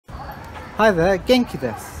Hi there, Genki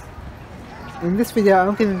desu. In this video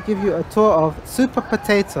I'm going to give you a tour of Super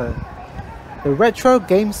Potato, the retro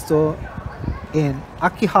game store in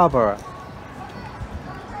Akihabara.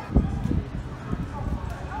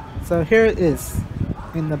 So here it is,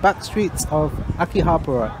 in the back streets of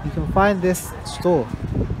Akihabara. You can find this store.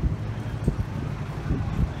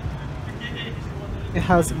 It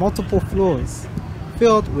has multiple floors,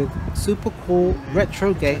 filled with super cool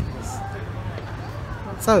retro games.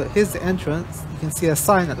 So here's the entrance. You can see a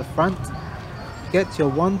sign at the front. Get your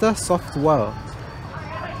Wonder Soft World.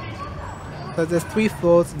 So there's 3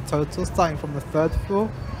 floors in total, starting from the 3rd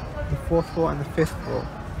floor, the 4th floor and the 5th floor.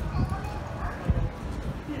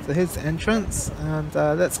 So here's the entrance, and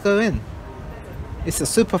let's go in. It's a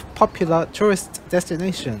super popular tourist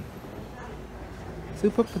destination.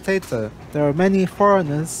 Super Potato. There are many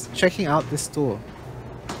foreigners checking out this store.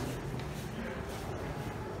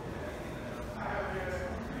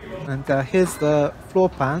 And here's the floor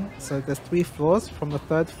plan. So there's 3 floors, from the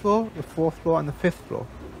 3rd floor, the 4th floor and the 5th floor.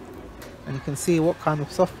 And you can see what kind of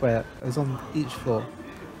software is on each floor.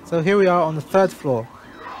 So here we are on the 3rd floor,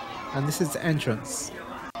 and this is the entrance.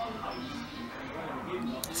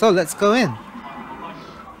 So let's go in.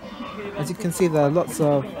 As you can see, there are lots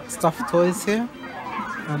of stuffed toys here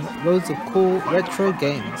and loads of cool retro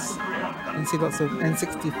games. You can see lots of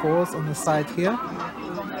N64s on the side here.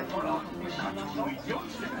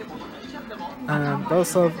 And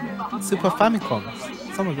also Super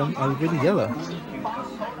Famicoms. Some of them are really yellow.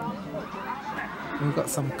 We've got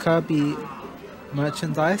some Kirby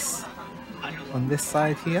merchandise on this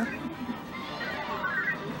side here.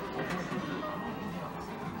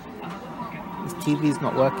 This TV is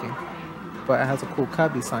not working, but it has a cool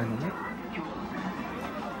Kirby sign on it.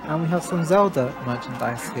 And we have some Zelda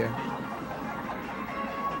merchandise here.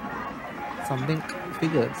 Some Link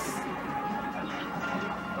figures.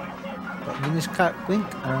 Got Minish Cap Link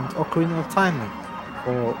and Ocarina of Time Link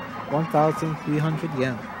for 1,300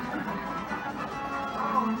 yen.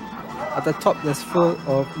 At the top there's full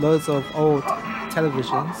of loads of old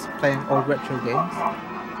televisions playing old retro games.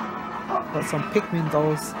 Got some Pikmin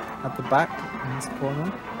dolls at the back in this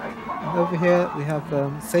corner. And over here we have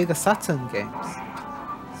SEGA Saturn games.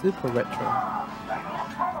 Super retro.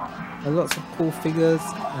 There are lots of cool figures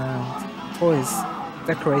and toys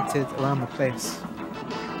decorated around the place.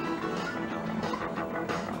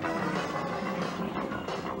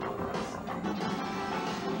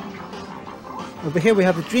 Over here we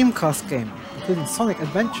have a Dreamcast game, including Sonic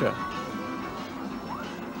Adventure.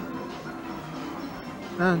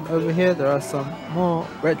 And over here there are some more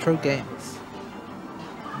retro games,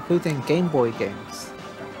 including Game Boy games,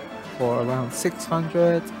 for around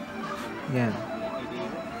 600 yen.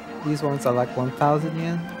 These ones are like 1,000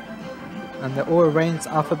 yen, and they're all arranged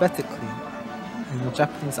alphabetically in the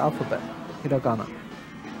Japanese alphabet, hiragana.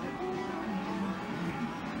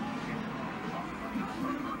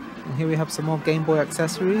 And here we have some more Game Boy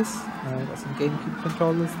accessories. Got some GameCube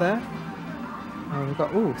controllers there. And we've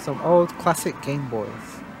got some old classic Game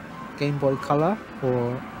Boys. Game Boy Color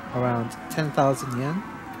for around 10,000 yen.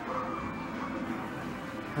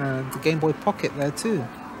 And the Game Boy Pocket there too.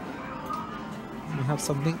 We have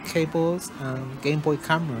some link cables and Game Boy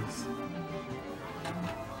cameras.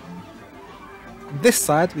 On this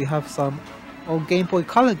side we have some old Game Boy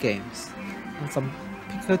Color games and some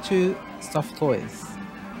Pikachu stuffed toys.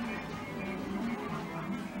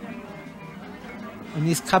 In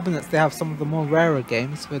these cabinets they have some of the more rarer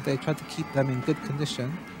games where they try to keep them in good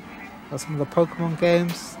condition. Got some of the Pokemon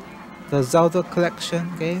games, the Zelda collection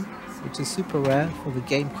game, which is super rare for the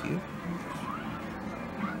GameCube.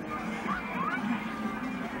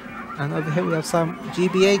 And over here we have some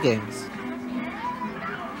GBA games,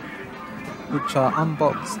 which are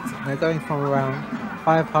unboxed. They're going from around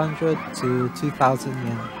 500 to 2,000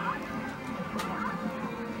 yen.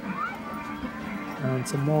 And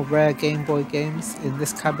some more rare Game Boy games in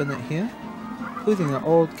this cabinet here, including an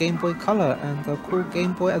old Game Boy Color and a cool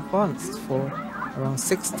Game Boy Advanced for around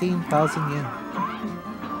 16,000 yen.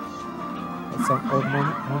 Got some old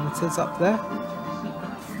monitors up there.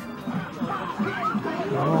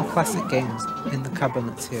 And more classic games in the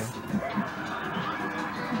cabinets here.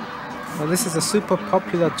 Well, this is a super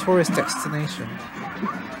popular tourist destination.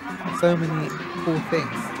 So many cool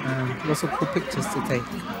things and lots of cool pictures to take.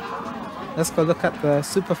 Let's go look at the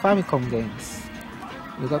Super Famicom games.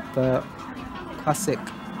 We've got the classic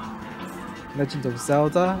Legend of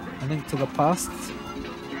Zelda, A Link to the Past,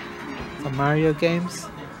 some Mario games,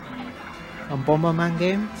 some Bomberman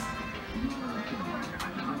games,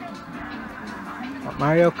 got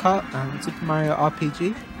Mario Kart and Super Mario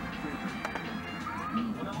RPG.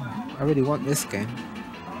 I really want this game.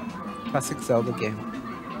 classic Zelda game.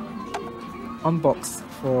 Unboxed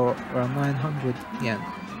for around 900 yen.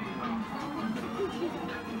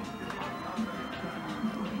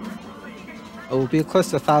 It will be close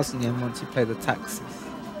to 1,000 yen once you pay the taxes.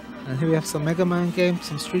 And here we have some Mega Man games,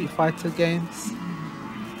 some Street Fighter games,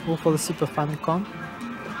 all for the Super Famicom.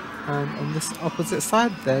 And on this opposite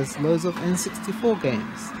side there's loads of N64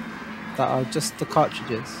 games that are just the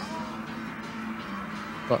cartridges.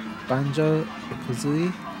 Got Banjo,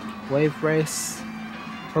 Kazooie, Wave Race,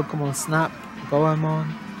 Pokemon Snap,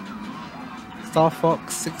 Goemon, Star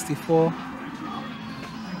Fox 64,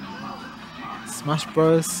 Smash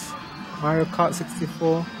Bros, Mario Kart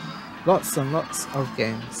 64, lots and lots of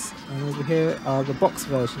games. And over here are the box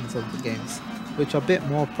versions of the games, which are a bit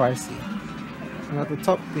more pricey. And at the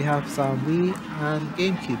top we have some Wii and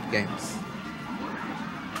GameCube games,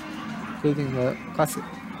 including the classic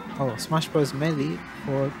Smash Bros Melee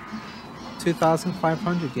for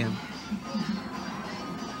 2,500 yen.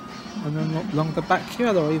 And then along the back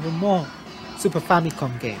here there are even more Super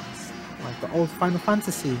Famicom games, like the old Final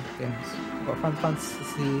Fantasy games. We've got Final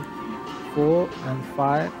Fantasy 4 and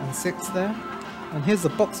 5 and 6 there. And here's the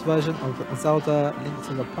box version of Zelda Link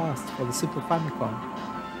to the Past for the Super Famicom.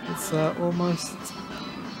 It's almost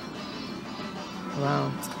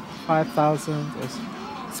around 5,000 or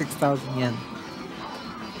 6,000 yen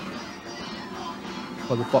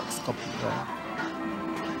for the box copy there.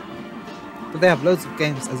 But they have loads of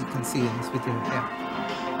games, as you can see in this video here.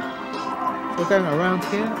 So going around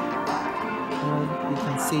here, and you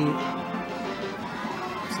can see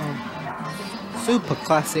some super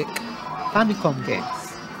classic Famicom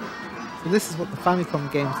games. So this is what the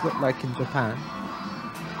Famicom games look like in Japan.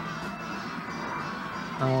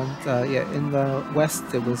 And yeah, in the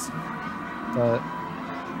West it was the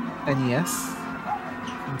NES,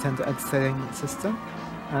 Nintendo Entertainment System,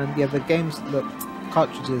 and yeah, the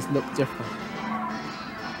cartridges look different.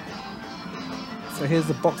 So here's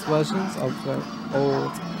the box versions of the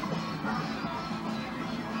old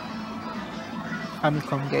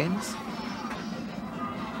Famicom games.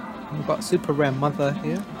 And we've got Super Rare Mother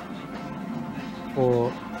here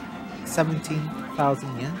for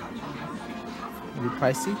 17,000 yen. Really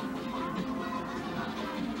pricey.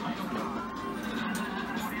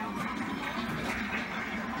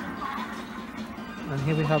 And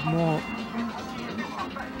here we have more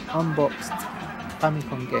unboxed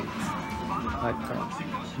Famicom games,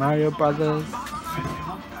 like Mario Brothers,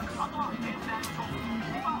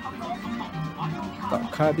 got a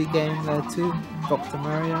Kirby game there too, Dr.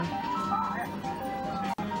 Mario,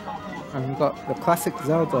 and we've got the classic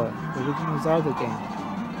Zelda, the original Zelda game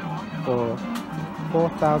for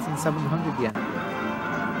 4,700 yen.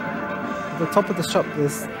 At the top of the shop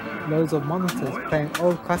there's loads of monitors playing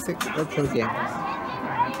old classic retro games.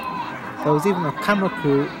 There was even a camera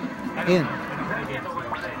crew in.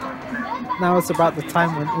 Now it's about the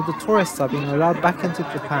time when all the tourists are being allowed back into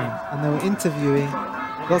Japan, and they were interviewing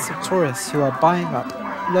lots of tourists who are buying up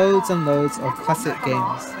loads and loads of classic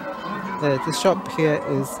games. The shop here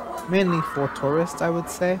is mainly for tourists, I would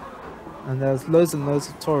say, and there's loads and loads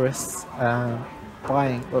of tourists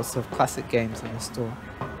buying lots of classic games in the store.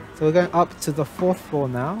 So we're going up to the 4th floor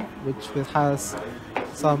now, which has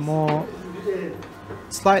some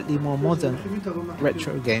slightly more modern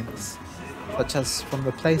retro games, such as from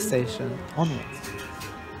the PlayStation onwards.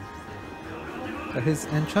 At his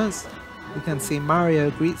entrance, you can see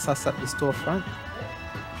Mario greets us at the storefront,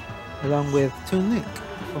 along with Toon Link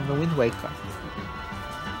from the Wind Waker,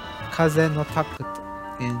 Kaze no Takuto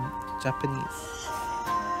in Japanese.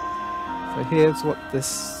 So here's what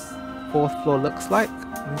this 4th floor looks like.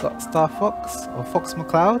 We've got Star Fox, or Fox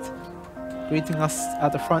McCloud, greeting us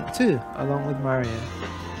at the front too, along with Mario,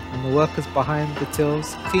 and the workers behind the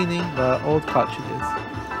tills cleaning the old cartridges.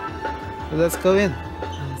 So let's go in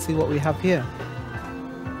and see what we have here.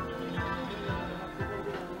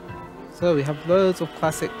 So we have loads of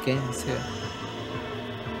classic games here,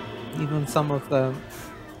 even some of the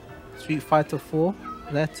Street Fighter 4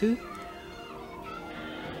 there too.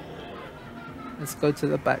 Let's go to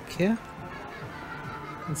the back here.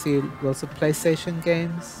 You can see lots of PlayStation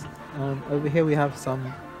games. Over here we have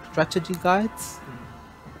some strategy guides,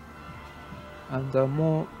 and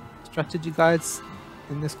more strategy guides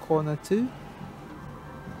in this corner too.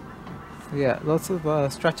 So yeah, lots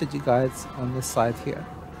of strategy guides on this side here.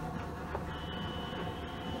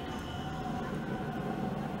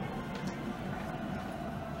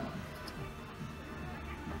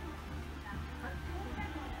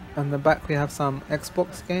 On the back we have some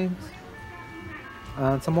Xbox games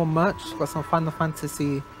and some more merch. Got some Final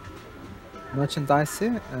Fantasy merchandise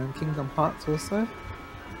here, and Kingdom Hearts also.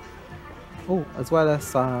 Oh, as well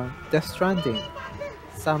as Death Stranding,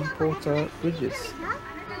 Sam Porter Bridges,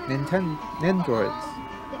 Nendroids.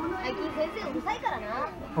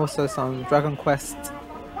 Also some Dragon Quest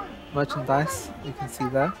merchandise you can see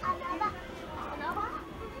there.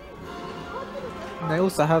 And they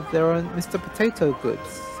also have their own Mr. Potato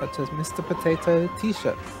goods, such as Mr. Potato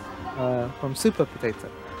t-shirts from Super Potato.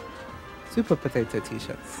 Super Potato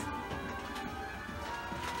t-shirts.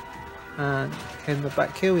 And in the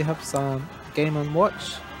back here we have some Game &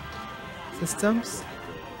 Watch systems.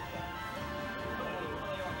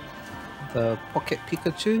 The Pocket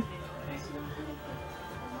Pikachu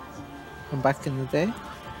from back in the day.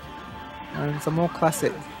 And some more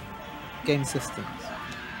classic game systems.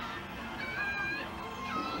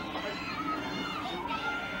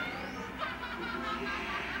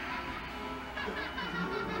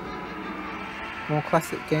 More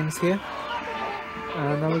classic games here.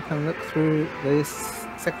 And now we can look through this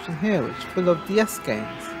section here, which is full of DS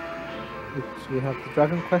games. Which we have the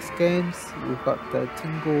Dragon Quest games, we've got the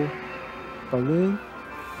Tingle Balloon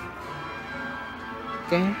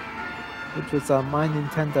game, which was a My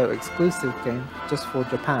Nintendo exclusive game just for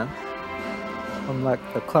Japan, unlike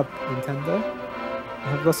the Club Nintendo.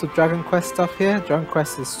 We have lots of Dragon Quest stuff here. Dragon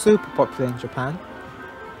Quest is super popular in Japan.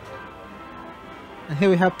 And here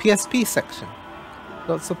we have PSP section.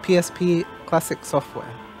 Lots of PSP classic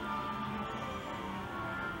software.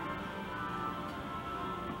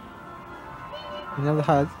 On the other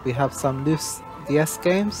hand, we have some loose DS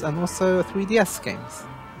games and also 3DS games,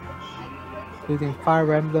 including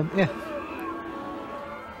Fire Emblem If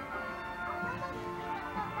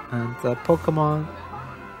and Pokemon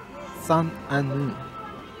Sun and Moon.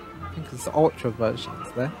 I think it's the Ultra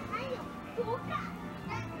versions there.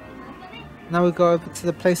 Now we go over to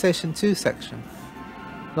the PlayStation 2 section.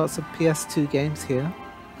 Lots of PS2 games here.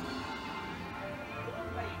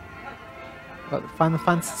 Got Final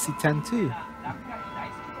Fantasy X too.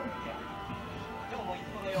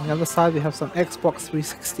 On the other side we have some Xbox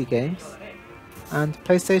 360 games and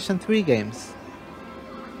PlayStation 3 games,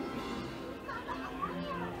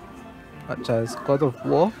 such as God of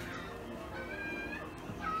War,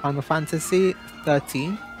 Final Fantasy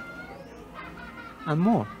 13 and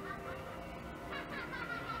more.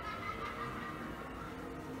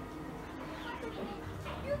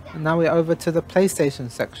 And now we're over to the PlayStation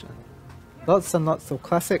section. Lots and lots of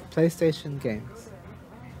classic PlayStation games,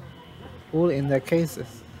 all in their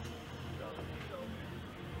cases.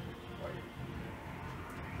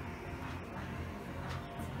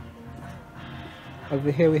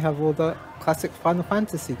 Over here we have all the classic Final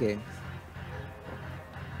Fantasy games.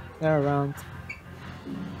 They're around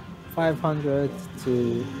 500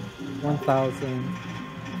 to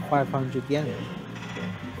 1,500 yen.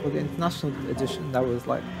 For the international edition, that was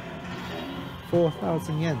like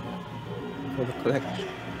 4,000 yen for the collection.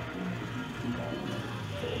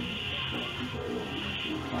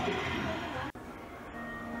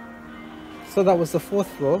 So that was the 4th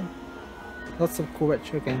floor. Lots of cool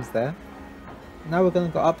retro games there. Now we're going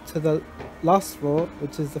to go up to the last floor,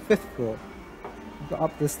 which is the 5th floor. We go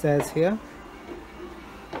up the stairs here.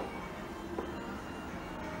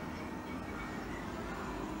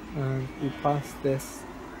 And we pass this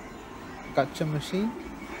gacha machine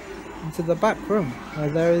into the back room, where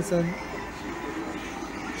there is a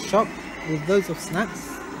shop with loads of snacks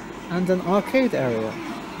and an arcade area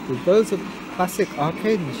with loads of classic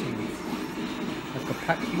arcade machines, like a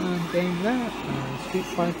Pac-Man game there, and a Street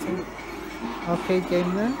Fighter arcade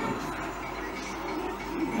game there.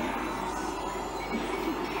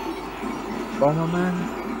 Bomberman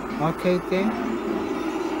arcade game,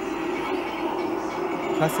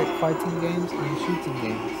 classic fighting games and shooting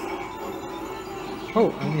games. Oh,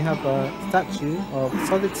 and we have a statue of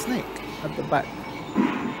Solid Snake at the back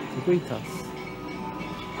to greet us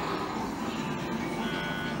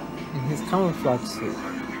in his camouflage suit.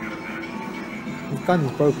 His gun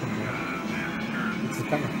is broken though, which is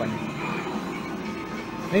kind of funny.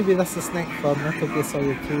 Maybe that's the Snake from Metal Gear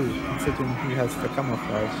Solid 2, considering he has the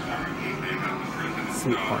camouflage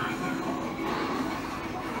suit on.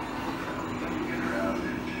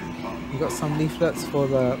 We got some leaflets for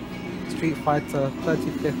the Street Fighter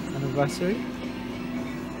 35th anniversary.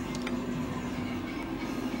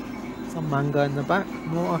 Some manga in the back,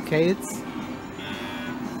 more arcades.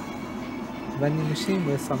 Vending machine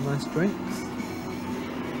with some nice drinks.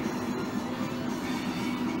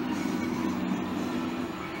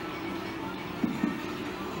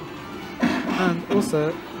 And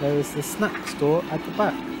also there is the snack store at the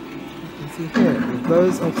back. You can see here with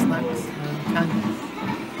loads of snacks and candies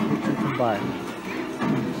which you can buy.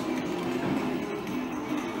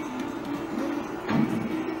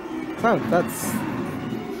 So that's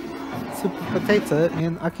Super Potato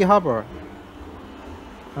in Akihabara.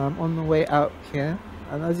 I'm on the way out here,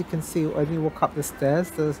 and as you can see when you walk up the stairs,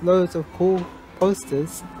 there's loads of cool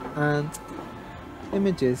posters and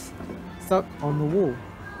images stuck on the wall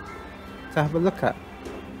to have a look at,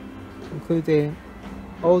 including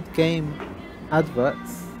old game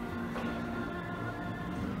adverts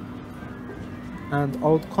and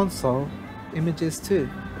old console images too.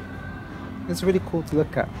 It's really cool to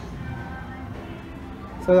look at.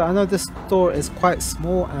 So I know this store is quite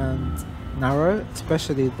small and narrow,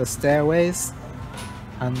 especially the stairways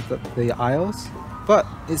and the aisles, but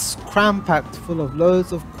it's cram-packed full of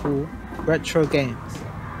loads of cool retro games.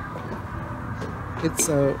 It's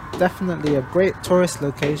definitely a great tourist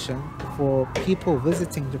location for people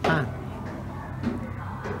visiting Japan.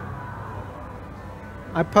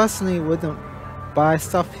 I personally wouldn't buy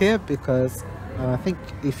stuff here because I think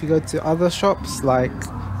if you go to other shops like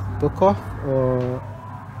Book Off or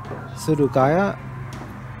Surugaya,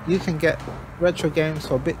 you can get retro games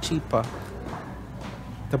for a bit cheaper.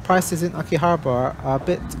 The prices in Akihabara are a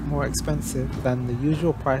bit more expensive than the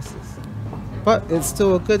usual prices, but it's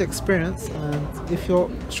still a good experience, and if you're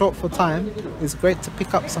short for time, it's great to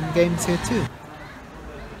pick up some games here too.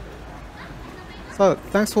 So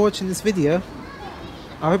thanks for watching this video.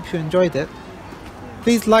 I hope you enjoyed it.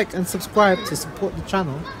 Please like and subscribe to support the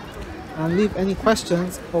channel, and leave any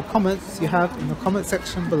questions or comments you have in the comment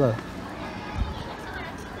section below.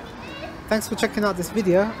 Thanks for checking out this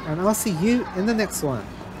video, and I'll see you in the next one.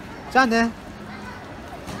 じゃあね。